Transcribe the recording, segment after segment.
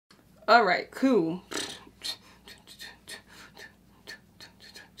All right, cool.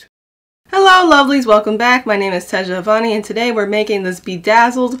 Hello lovelies, welcome back. My name is Tehja Avanni and today we're making this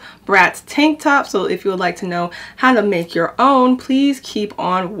bedazzled Bratz tank top. So if you would like to know how to make your own, please keep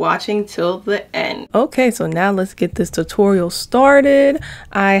on watching till the end. Okay, so now let's get this tutorial started.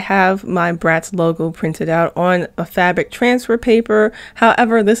 I have my Bratz logo printed out on a fabric transfer paper.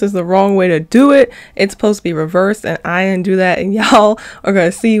 However, this is the wrong way to do it. It's supposed to be reversed and I didn't do that, and y'all are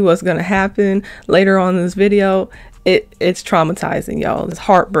gonna see what's gonna happen later on in this video. It's traumatizing, y'all. It's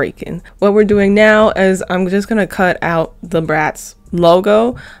heartbreaking. What we're doing now is I'm just gonna cut out the Bratz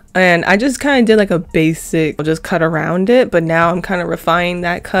logo, and I just kind of did like a basic just cut around it, but now I'm kind of refining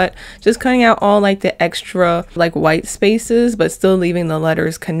that cut, just cutting out all like the extra like white spaces but still leaving the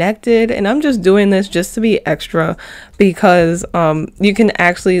letters connected. And I'm just doing this just to be extra because you can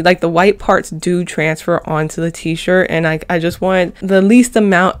actually, like, the white parts do transfer onto the t-shirt, and I just wanted the least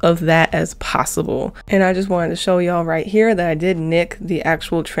amount of that as possible. And I just wanted to show y'all right here that I did nick the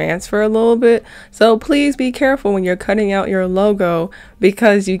actual transfer a little bit, so please be careful when you're cutting out your logo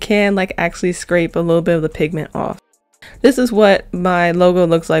because you can like actually scrape a little bit of the pigment off. This is what my logo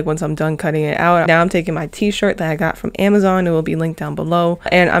looks like once I'm done cutting it out. Now I'm taking my t-shirt that I got from Amazon, it will be linked down below,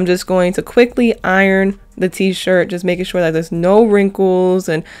 and I'm just going to quickly iron the t-shirt, just making sure that there's no wrinkles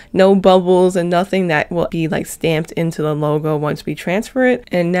and no bubbles and nothing that will be like stamped into the logo once we transfer it.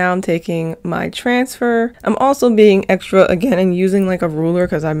 And now I'm taking my transfer. I'm also being extra again and using like a ruler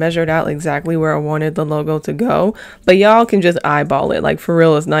because I measured out exactly where I wanted the logo to go, but y'all can just eyeball it, like for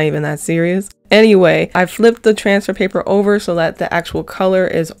real, it's not even that serious. Anyway, I flipped the transfer paper over so that the actual color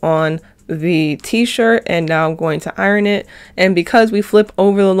is on the t-shirt, and now I'm going to iron it. And because we flip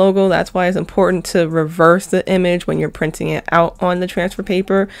over the logo, that's why it's important to reverse the image when you're printing it out on the transfer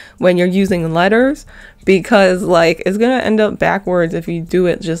paper when you're using letters, because like it's gonna end up backwards if you do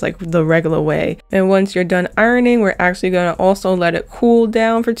it just like the regular way. And once you're done ironing, we're actually gonna also let it cool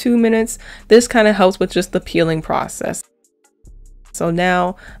down for 2 minutes. This kind of helps with just the peeling process. So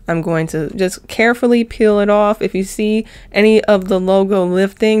now I'm going to just carefully peel it off. If you see any of the logo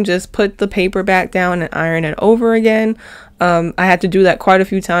lifting, just put the paper back down and iron it over again. I had to do that quite a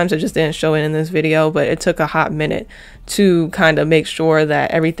few times. I just didn't show it in this video, but it took a hot minute to kind of make sure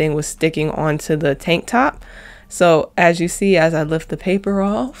that everything was sticking onto the tank top. So as you see, as I lift the paper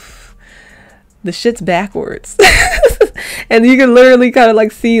off, the shit's backwards. And you can literally kind of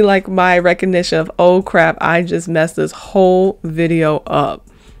like see like my recognition of, oh crap, I just messed this whole video up.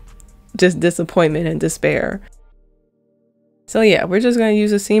 Just disappointment and despair. So yeah, we're just going to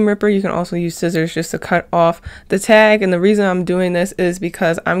use a seam ripper. You can also use scissors just to cut off the tag. And the reason I'm doing this is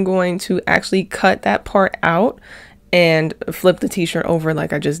because I'm going to actually cut that part out and flip the t-shirt over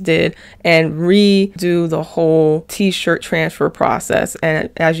like I just did and redo the whole t-shirt transfer process. And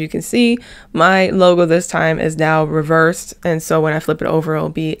as you can see, my logo this time is now reversed, and so when I flip it over, it'll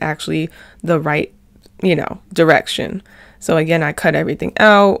be actually the right, you know, direction. So again, I cut everything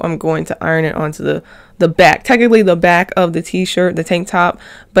out. I'm going to iron it onto the back, technically the back of the t-shirt, the tank top.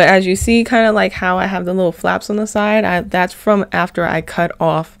 But as you see, kind of like how I have the little flaps on the side, that's from after I cut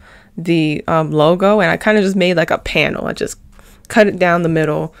off the logo, and I kind of just made like a panel. I just cut it down the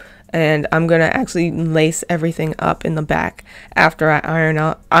middle, and I'm gonna actually lace everything up in the back after I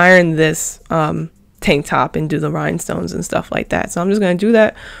iron this tank top and do the rhinestones and stuff like that. So I'm just gonna do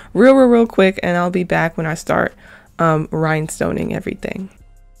that real quick, and I'll be back when I start rhinestoning everything.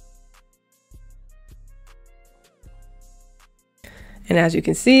 And as you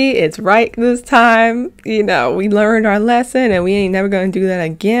can see, it's right this time. You know, we learned our lesson and we ain't never going to do that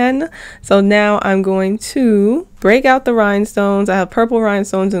again. So now I'm going to break out the rhinestones. I have purple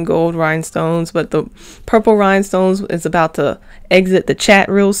rhinestones and gold rhinestones, but the purple rhinestones is about to exit the chat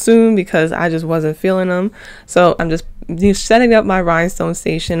real soon because I just wasn't feeling them. So I'm just setting up my rhinestone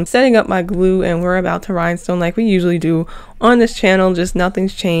station, setting up my glue, and we're about to rhinestone like we usually do on this channel. Just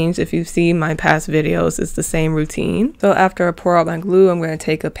nothing's changed. If you've seen my past videos, it's the same routine. So after I pour out my glue, I'm going to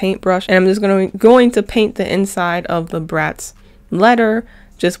take a paintbrush and I'm just going to paint the inside of the Bratz letter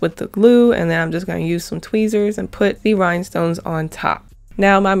just with the glue, and then I'm just going to use some tweezers and put the rhinestones on top.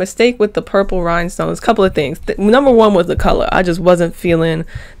 Now, my mistake with the purple rhinestones, a couple of things. Number one was the color. I just wasn't feeling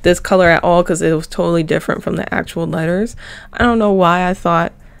this color at all because it was totally different from the actual letters. I don't know why I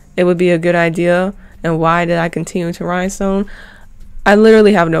thought it would be a good idea and why did I continue to rhinestone. I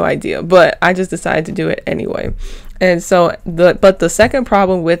literally have no idea, but I just decided to do it anyway. And so, but the second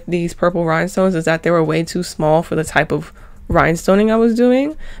problem with these purple rhinestones is that they were way too small for the type of rhinestoning I was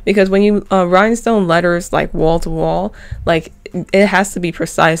doing, because when you rhinestone letters like wall to wall, like it has to be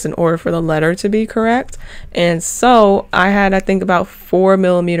precise in order for the letter to be correct. And so I had, I think, about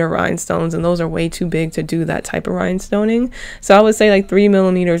 4mm rhinestones, and those are way too big to do that type of rhinestoning. So I would say like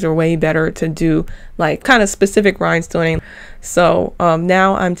 3mm are way better to do like kind of specific rhinestoning. So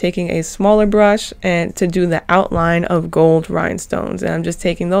now I'm taking a smaller brush and to do the outline of gold rhinestones, and I'm just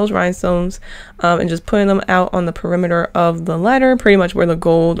taking those rhinestones and just putting them out on the perimeter of the letter, pretty much where the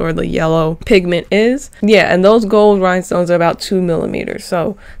gold or the yellow pigment is. Yeah, and those gold rhinestones are about 2mm,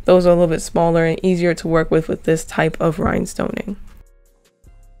 so those are a little bit smaller and easier to work with this type of rhinestoning.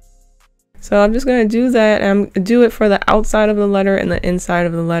 So I'm just going to do that, and do it for the outside of the letter and the inside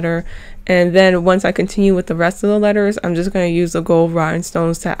of the letter. And then once I continue with the rest of the letters, I'm just going to use the gold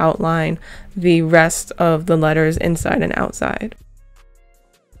rhinestones to outline the rest of the letters inside and outside.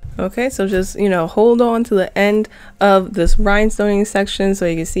 Okay, so just, you know, hold on to the end of this rhinestoning section so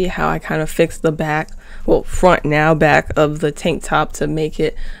you can see how I kind of fixed the back, well, front now back of the tank top to make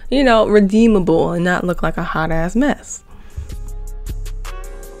it, you know, redeemable and not look like a hot ass mess.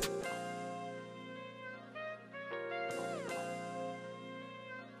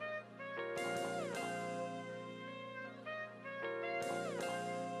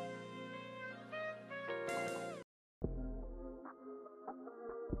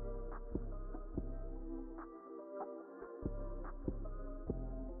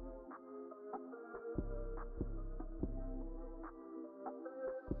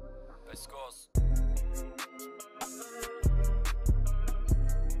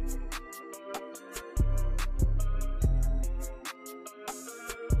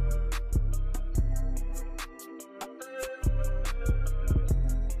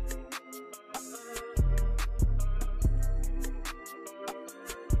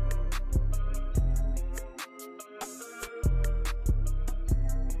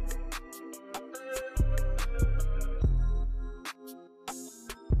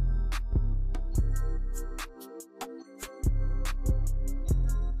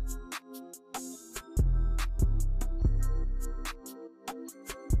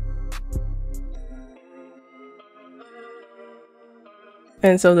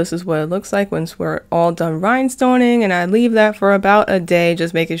 And so this is what it looks like once we're all done rhinestoning, and I leave that for about a day,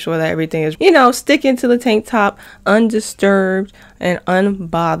 just making sure that everything is, you know, sticking to the tank top undisturbed and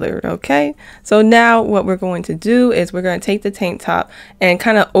unbothered. Okay, so now what we're going to do is we're going to take the tank top and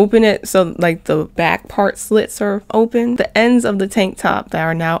kind of open it so like the back part slits are open, the ends of the tank top that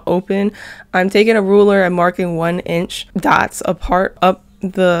are now open. I'm taking a ruler and marking 1-inch dots apart up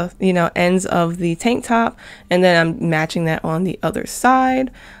the, you know, ends of the tank top, and then I'm matching that on the other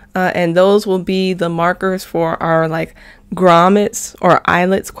side, and those will be the markers for our like grommets or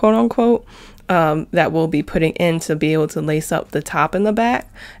eyelets, quote unquote, that we'll be putting in to be able to lace up the top and the back.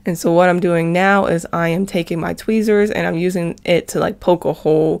 And so what I'm doing now is I am taking my tweezers and I'm using it to like poke a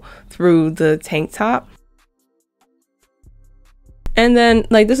hole through the tank top. And then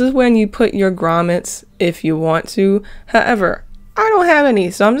like this is when you put your grommets if you want to. However, I don't have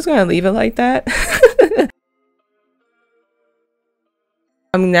any, so I'm just gonna leave it like that.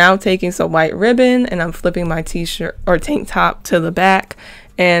 I'm now taking some white ribbon and I'm flipping my t-shirt or tank top to the back,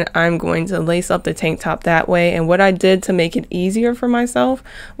 and I'm going to lace up the tank top that way. And what I did to make it easier for myself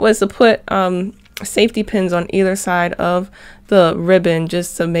was to put safety pins on either side of the ribbon,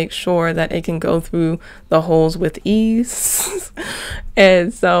 just to make sure that it can go through the holes with ease.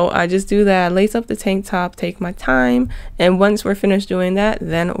 And so I just do that, lace up the tank top, take my time, and once we're finished doing that,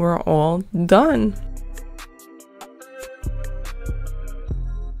 then we're all done.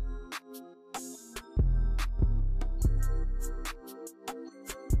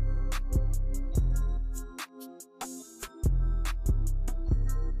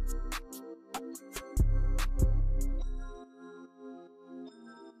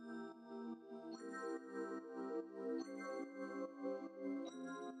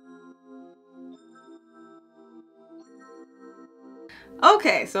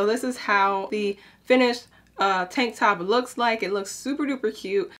 Okay, so this is how the finished tank top looks like. It looks super duper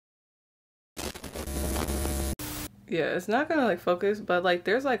cute. Yeah, it's not gonna like focus, but like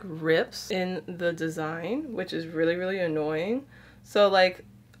there's like rips in the design, which is really, really annoying. So like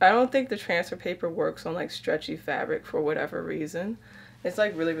I don't think the transfer paper works on like stretchy fabric for whatever reason. It's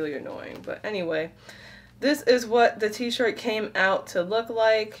like really, really annoying. But anyway, this is what the t-shirt came out to look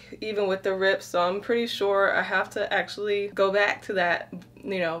like, even with the rips. So I'm pretty sure I have to actually go back to that,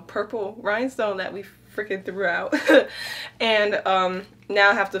 you know, purple rhinestone that we freaking threw out. And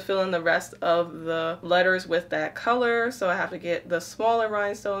now I have to fill in the rest of the letters with that color. So I have to get the smaller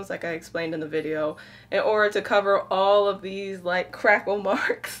rhinestones like I explained in the video in order to cover all of these like crackle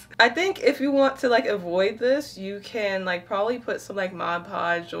marks. I think if you want to like avoid this, you can like probably put some like Mod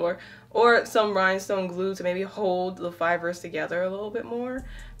Podge or some rhinestone glue to maybe hold the fibers together a little bit more,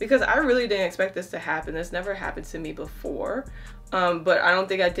 because I really didn't expect this to happen. This never happened to me before. But I don't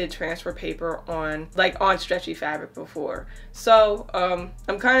think I did transfer paper on stretchy fabric before. So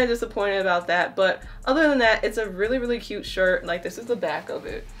I'm kind of disappointed about that. But other than that, it's a really, really cute shirt. Like, this is the back of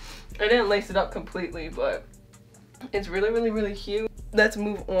it. I didn't lace it up completely, but it's really, really, really cute. Let's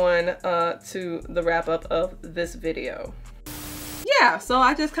move on to the wrap up of this video. Yeah, so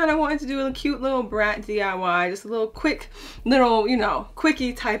I just kind of wanted to do a cute little brat DIY, just a little quick little, you know,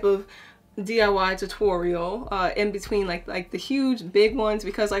 quickie type of DIY tutorial in between like the huge big ones,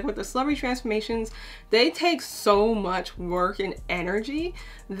 because like with the celebrity transformations, they take so much work and energy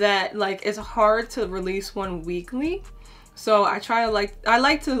that like it's hard to release one weekly. So I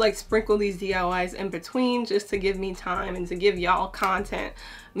like to sprinkle these DIYs in between just to give me time and to give y'all content.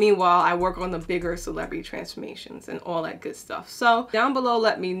 Meanwhile, I work on the bigger celebrity transformations and all that good stuff. So down below,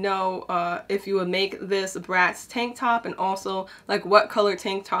 let me know if you would make this Bratz tank top, and also like what color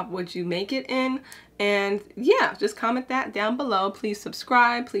tank top would you make it in. And yeah, just comment that down below. Please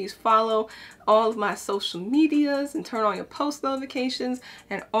subscribe, please follow all of my social medias and turn on your post notifications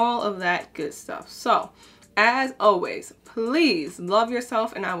and all of that good stuff. So as always, please love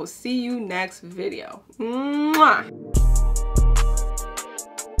yourself, and I will see you next video. Mwah!